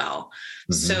person as well.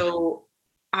 So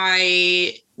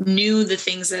I knew the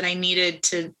things that I needed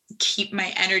to keep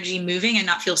my energy moving and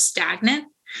not feel stagnant.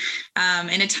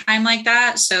 in a time like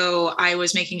that. So I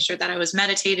was making sure that I was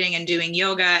meditating and doing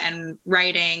yoga and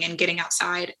writing and getting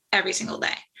outside every single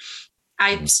day.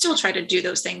 I still try to do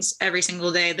those things every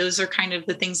single day. Those are kind of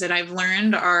the things that I've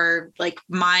learned are like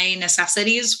my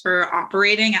necessities for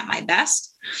operating at my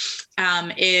best,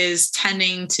 is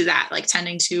tending to that, like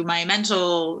tending to my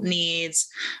mental needs,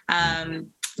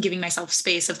 giving myself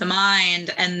space of the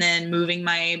mind, and then moving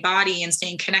my body and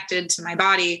staying connected to my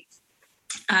body,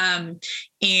 and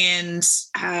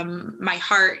my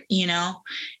heart,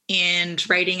 and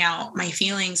writing out my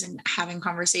feelings and having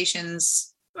conversations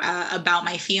about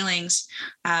my feelings.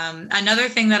 Another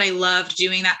thing that I loved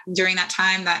doing that during that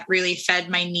time that really fed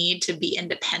my need to be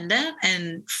independent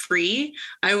and free,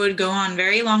 I would go on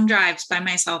very long drives by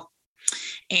myself,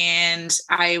 and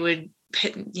I would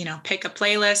pick a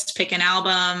playlist, pick an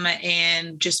album,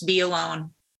 and just be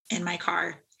alone in my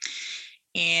car.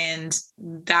 And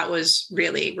that was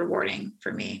really rewarding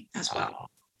for me as well.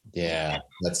 Yeah,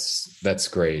 that's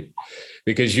great,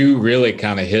 because you really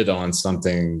kind of hit on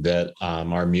something that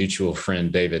our mutual friend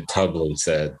David Tugley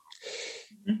said.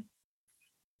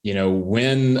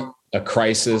 When a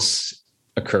crisis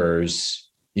occurs,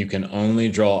 you can only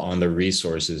draw on the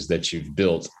resources that you've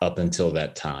built up until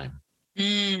that time.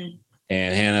 And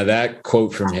Hannah, that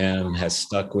quote from him has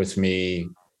stuck with me,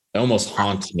 it almost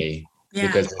haunts me,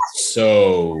 because it's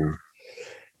so.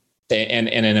 And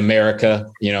in America,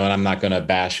 and I'm not going to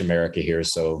bash America here.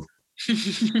 So,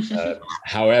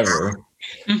 however,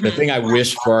 the thing I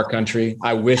wish for our country,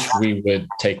 I wish we would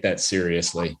take that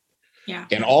seriously. Yeah.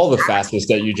 And all the facets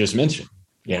that you just mentioned,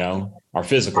 our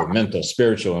physical, mental,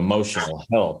 spiritual, emotional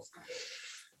health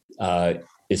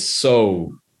is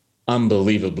so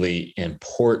unbelievably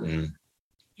important.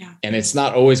 Yeah. And it's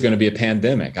not always going to be a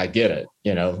pandemic. I get it.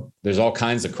 There's all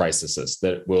kinds of crises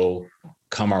that will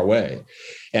come our way.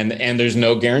 And there's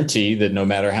no guarantee that no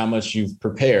matter how much you've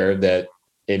prepared, that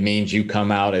it means you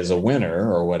come out as a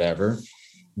winner or whatever.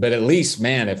 But at least,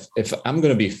 man, if I'm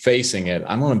going to be facing it,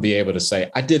 I'm going to be able to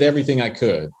say, I did everything I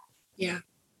could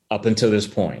up until this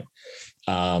point.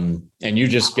 And you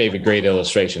just gave a great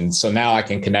illustration. So now I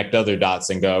can connect other dots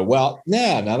and go, well,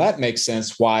 yeah, now that makes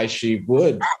sense why she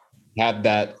would have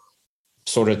that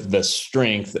sort of the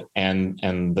strength and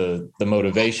the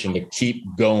motivation to keep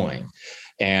going.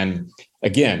 And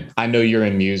again, I know you're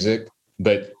in music,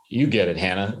 but you get it,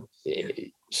 Hannah,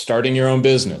 starting your own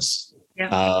business,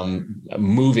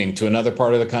 moving to another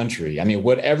part of the country. I mean,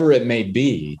 whatever it may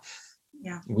be,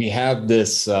 we have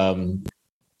this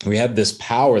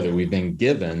power that we've been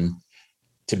given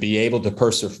to be able to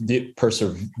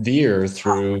persevere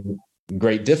through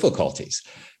great difficulties.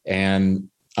 And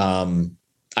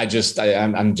I'm just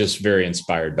very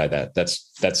inspired by that.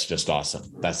 That's just awesome.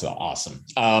 That's awesome.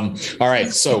 All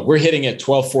right. So we're hitting at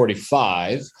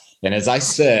 12:45. And as I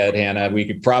said, Hannah, we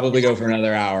could probably go for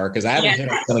another hour because I haven't hit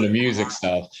on some of the music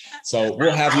stuff. So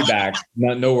we'll have you back.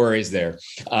 No worries there.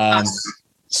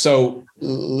 So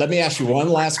let me ask you one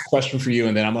last question for you,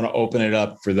 and then I'm going to open it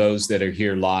up for those that are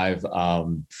here live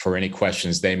for any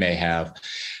questions they may have.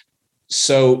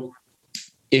 So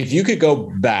if you could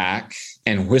go back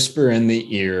and whisper in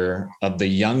the ear of the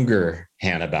younger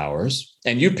Hannah Bowers,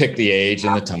 and you pick the age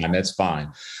and the time, that's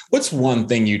fine. What's one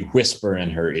thing you'd whisper in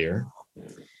her ear?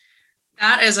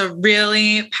 That is a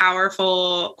really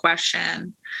powerful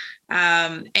question.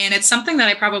 And it's something that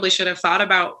I probably should have thought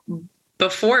about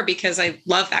before, because I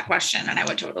love that question and I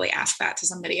would totally ask that to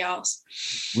somebody else.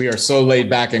 We are so laid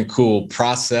back and cool.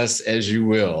 Process as you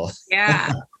will.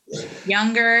 Yeah.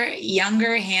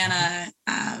 Younger Hannah.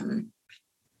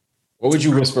 What would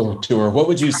you whisper to her? What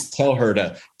would you tell her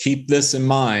to keep this in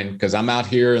mind? Because I'm out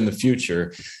here in the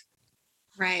future.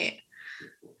 Right.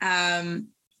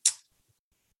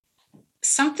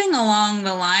 Something along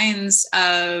the lines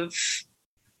of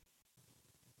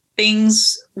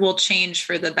things will change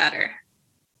for the better,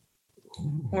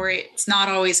 or it's not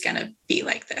always going to be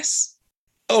like this.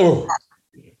 Oh,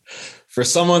 for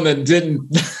someone that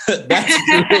didn't, that's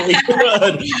really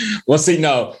good. Well, see,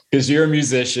 no, because you're a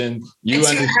musician, you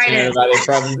understand about it.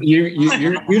 Probably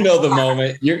you know the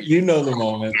moment. You know the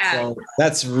moment. Yeah. So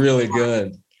that's really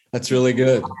good. That's really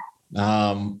good.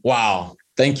 Wow.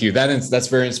 Thank you. That's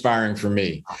very inspiring for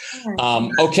me.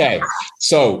 Okay.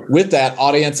 So with that,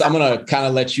 audience, I'm going to kind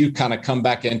of let you kind of come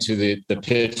back into the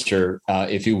picture,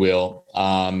 if you will.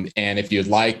 And if you'd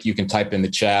like, you can type in the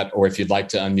chat, or if you'd like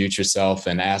to unmute yourself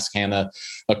and ask Hannah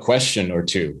a question or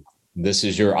two. This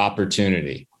is your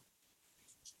opportunity.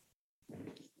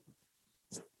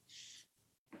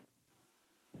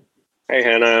 Hey,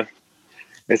 Hannah.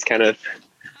 It's Kenneth.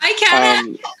 Hi,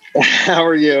 Kenneth. How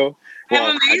are you?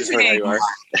 Well, amazing. I just heard how you are.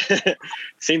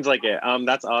 Seems like it.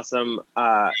 That's awesome.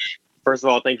 First of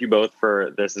all, thank you both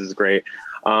for this. This is great.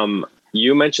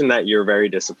 You mentioned that you're very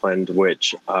disciplined,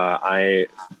 which I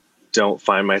don't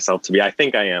find myself to be. I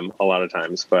think I am a lot of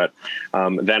times, but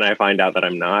then I find out that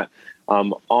I'm not.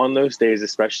 On those days,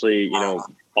 especially,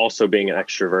 also being an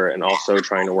extrovert and also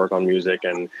trying to work on music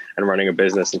and running a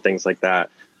business and things like that.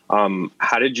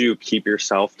 How did you keep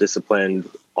yourself disciplined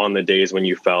on the days when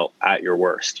you felt at your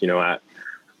worst, you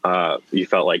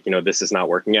felt like, this is not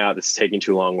working out, this is taking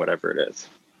too long, whatever it is?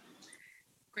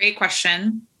 Great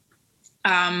question.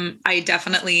 I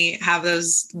definitely have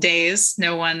those days.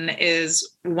 No one is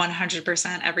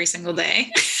 100% every single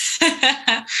day.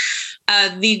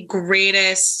 The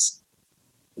greatest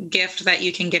gift that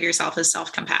you can give yourself is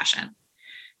self-compassion.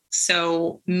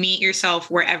 So meet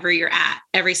yourself wherever you're at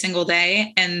every single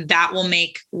day, and that will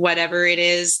make whatever it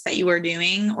is that you are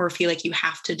doing or feel like you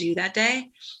have to do that day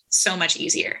so much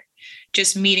easier.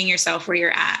 Just meeting yourself where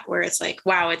you're at, where it's like,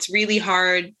 wow, it's really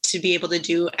hard to be able to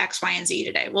do X, Y, and Z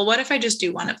today. Well, what if I just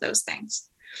do one of those things?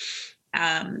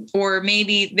 Or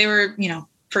maybe there were,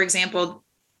 for example,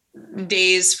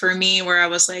 days for me where I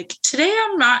was like, today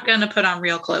I'm not going to put on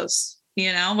real clothes,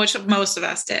 which most of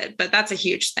us did, but that's a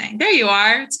huge thing. There you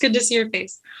are. It's good to see your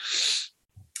face.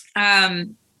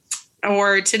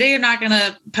 Or today I'm not going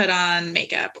to put on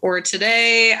makeup, or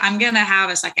today I'm going to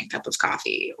have a second cup of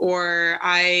coffee, or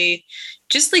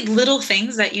just like little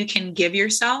things that you can give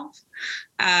yourself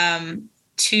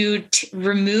to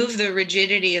remove the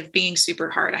rigidity of being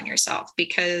super hard on yourself.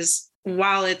 Because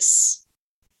while it's,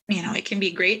 it can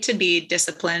be great to be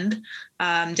disciplined,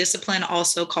 discipline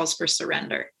also calls for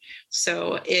surrender.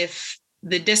 So if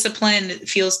the discipline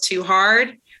feels too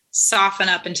hard, soften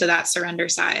up into that surrender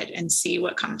side and see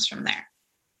what comes from there.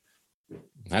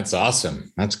 That's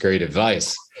awesome. That's great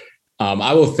advice.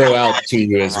 I will throw out to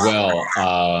you as well,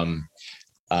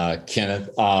 Kenneth.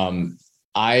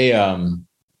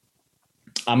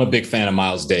 I'm a big fan of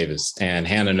Miles Davis, and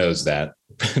Hannah knows that,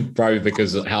 probably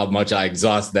because of how much I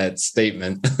exhaust that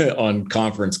statement on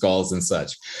conference calls and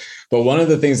such. But one of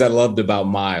the things I loved about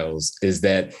Miles is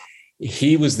that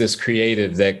he was this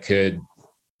creative that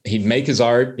he'd make his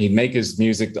art, he'd make his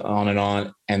music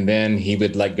on, and then he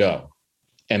would let go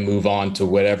and move on to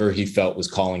whatever he felt was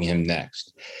calling him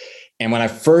next. And when I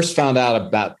first found out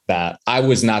about that, I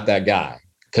was not that guy,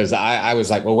 because I was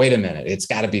like, well, wait a minute, it's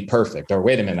got to be perfect. Or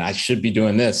wait a minute, I should be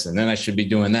doing this, and then I should be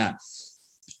doing that.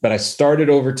 But I started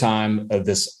over time of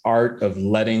this art of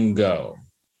letting go,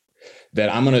 that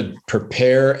I'm going to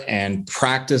prepare and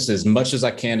practice as much as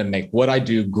I can to make what I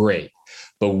do great.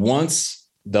 But once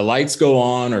the lights go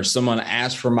on or someone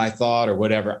asks for my thought or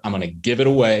whatever, I'm going to give it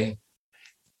away,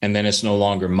 and then it's no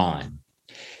longer mine.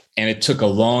 And it took a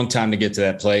long time to get to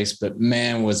that place, but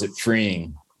man, was it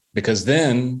freeing, because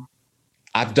then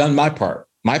I've done my part.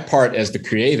 My part as the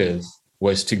creative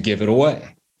was to give it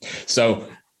away. So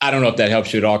I don't know if that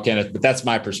helps you at all, Kenneth, but that's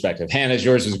my perspective. Hannah's,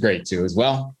 yours was great too, as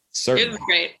well. Certainly. It was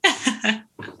great.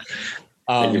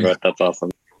 Thank you both. That's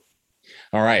awesome.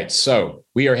 All right. So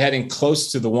we are heading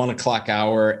close to the 1 o'clock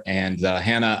hour. And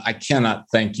Hannah, I cannot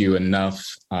thank you enough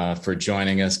for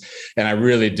joining us. And I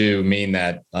really do mean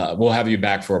that. We'll have you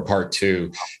back for a part 2,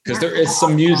 because there is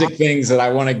some music things that I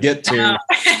want to get to.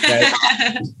 That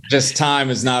just time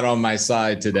is not on my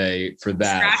side today for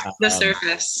that. Scratch the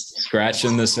surface.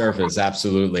 Scratching the surface.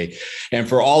 Absolutely. And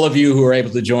for all of you who are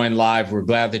able to join live, we're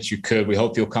glad that you could. We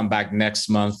hope you'll come back next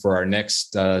month for our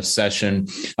next session.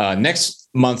 Next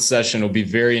month's session will be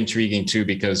very intriguing too,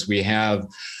 because we have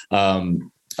a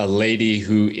lady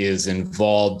who is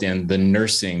involved in the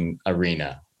nursing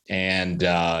arena. And,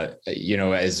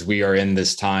 as we are in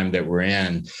this time that we're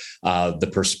in, the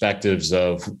perspectives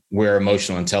of where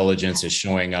emotional intelligence is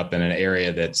showing up in an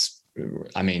area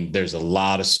there's a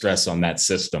lot of stress on that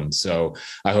system. So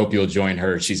I hope you'll join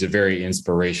her. She's a very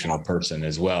inspirational person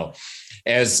as well.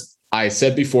 As I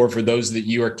said before, for those that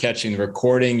you are catching the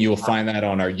recording, you'll find that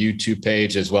on our YouTube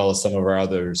page, as well as some of our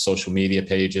other social media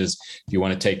pages, if you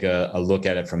want to take a look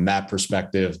at it from that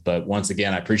perspective. But once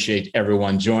again, I appreciate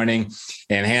everyone joining.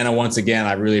 And Hannah, once again,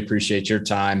 I really appreciate your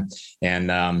time. And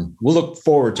we'll look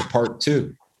forward to part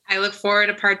 2. I look forward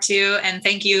to part 2. And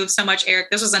thank you so much,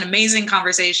 Eric. This was an amazing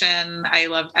conversation. I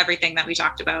loved everything that we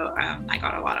talked about. I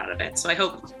got a lot out of it. So I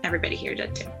hope everybody here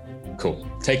did too. Cool.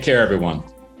 Take care, everyone.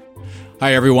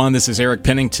 Hi, everyone. This is Eric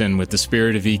Pennington with The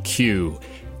Spirit of EQ.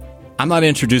 I'm not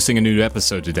introducing a new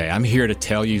episode today. I'm here to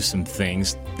tell you some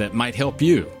things that might help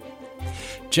you.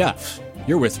 Jeff,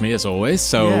 you're with me as always.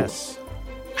 So yes.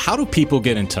 How do people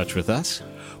get in touch with us?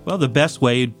 Well, the best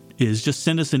way is just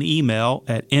send us an email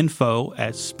at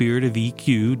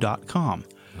info@spiritofeq.com.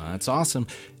 That's awesome.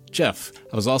 Jeff,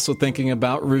 I was also thinking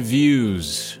about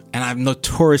reviews, and I'm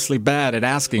notoriously bad at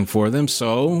asking for them,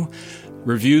 so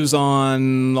reviews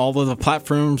on all of the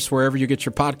platforms wherever you get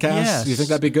your podcasts. Yes. Do you think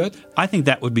that'd be good? I think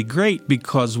that would be great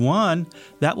because, one,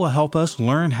 that will help us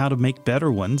learn how to make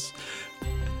better ones.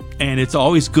 And it's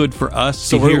always good for us.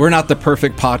 So we're not the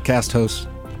perfect podcast hosts?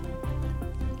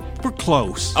 We're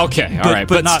close. Okay, all right.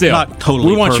 But not, still, not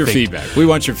totally we want perfect. your feedback. We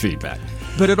want your feedback.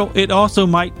 But it also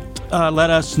might let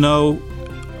us know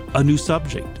a new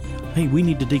subject. Hey, we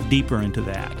need to dig deeper into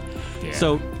that. Yeah.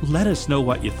 So let us know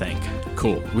what you think.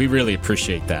 Cool. We really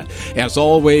appreciate that. As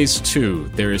always, too,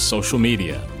 there is social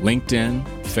media, LinkedIn,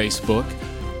 Facebook,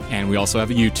 and we also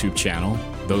have a YouTube channel.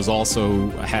 Those also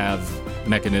have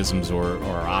mechanisms or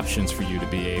options for you to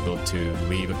be able to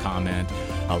leave a comment,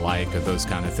 a like, or those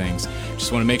kind of things.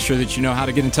 Just want to make sure that you know how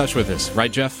to get in touch with us.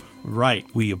 Right, Jeff? Right.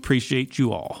 We appreciate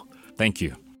you all. Thank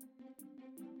you.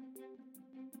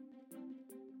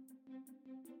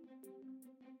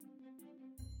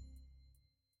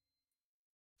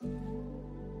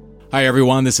 Hi,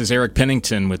 everyone. This is Eric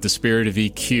Pennington with the Spirit of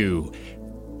EQ.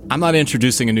 I'm not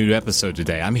introducing a new episode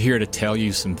today. I'm here to tell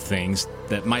you some things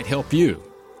that might help you.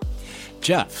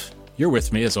 Jeff, you're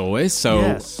with me as always. So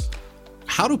yes.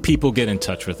 How do people get in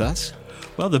touch with us?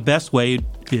 Well, the best way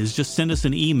is just send us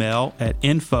an email at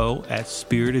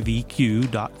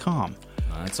info@spiritofeq.com.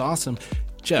 That's awesome.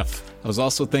 Jeff, I was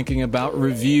also thinking about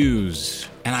reviews,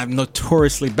 and I'm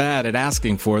notoriously bad at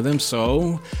asking for them,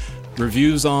 so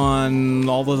reviews on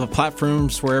all of the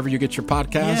platforms wherever you get your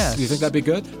podcasts. Yes. Do you think that'd be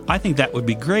good? I think that would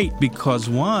be great because,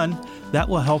 one, that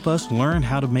will help us learn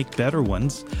how to make better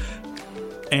ones.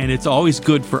 And it's always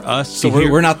good for us So to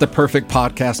hear. we're not the perfect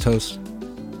podcast hosts?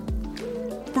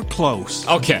 We're close.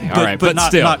 Okay, all right. But not,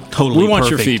 still, not totally we want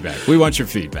perfect. your feedback. We want your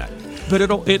feedback. But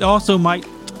it also might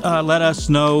let us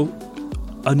know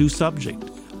a new subject.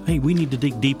 Hey, we need to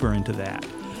dig deeper into that.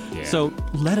 Yeah. So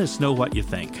let us know what you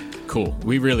think. Cool.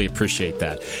 We really appreciate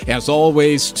that. As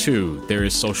always, too, there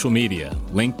is social media,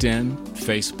 LinkedIn,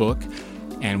 Facebook,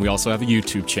 and we also have a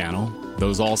YouTube channel.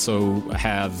 Those also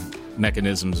have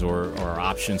mechanisms or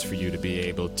options for you to be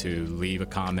able to leave a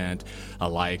comment, a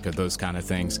like, or those kind of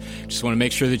things. Just want to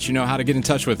make sure that you know how to get in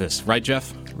touch with us. Right,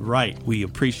 Jeff? Right. We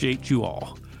appreciate you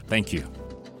all. Thank you.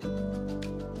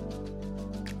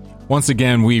 Once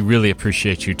again, we really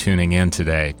appreciate you tuning in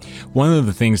today. One of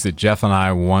the things that Jeff and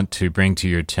I want to bring to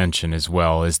your attention as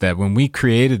well is that when we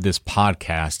created this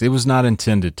podcast, it was not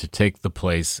intended to take the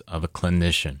place of a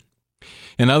clinician.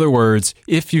 In other words,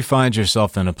 if you find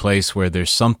yourself in a place where there's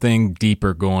something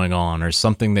deeper going on or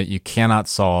something that you cannot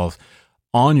solve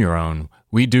on your own,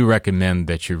 we do recommend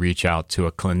that you reach out to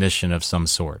a clinician of some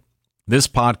sort. This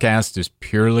podcast is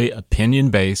purely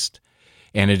opinion-based,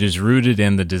 and it is rooted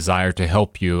in the desire to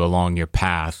help you along your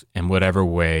path in whatever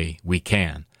way we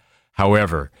can.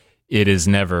 However, it is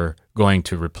never going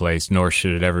to replace, nor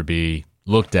should it ever be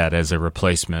looked at as a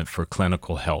replacement for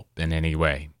clinical help in any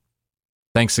way.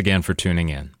 Thanks again for tuning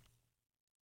in.